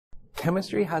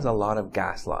Chemistry has a lot of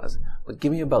gas laws, but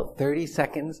give me about 30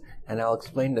 seconds and I'll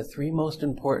explain the three most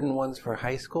important ones for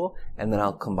high school, and then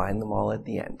I'll combine them all at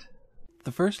the end.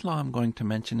 The first law I'm going to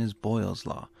mention is Boyle's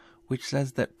law, which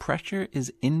says that pressure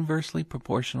is inversely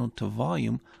proportional to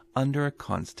volume under a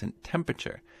constant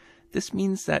temperature. This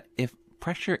means that if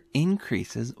pressure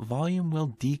increases, volume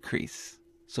will decrease.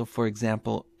 So for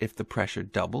example, if the pressure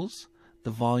doubles, the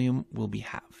volume will be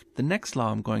halved. The next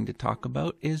law I'm going to talk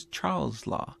about is Charles'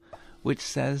 law, which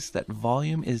says that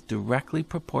volume is directly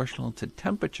proportional to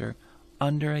temperature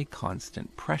under a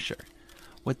constant pressure.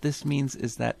 What this means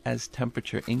is that as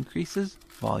temperature increases,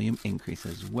 volume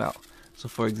increases as well. So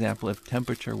for example, if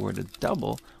temperature were to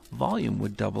double, volume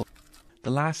would double. The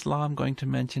last law I'm going to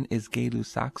mention is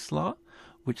Gay-Lussac's law,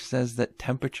 which says that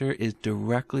temperature is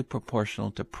directly proportional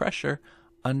to pressure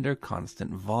under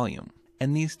constant volume.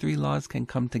 And these three laws can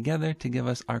come together to give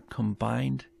us our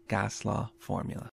combined gas law formula.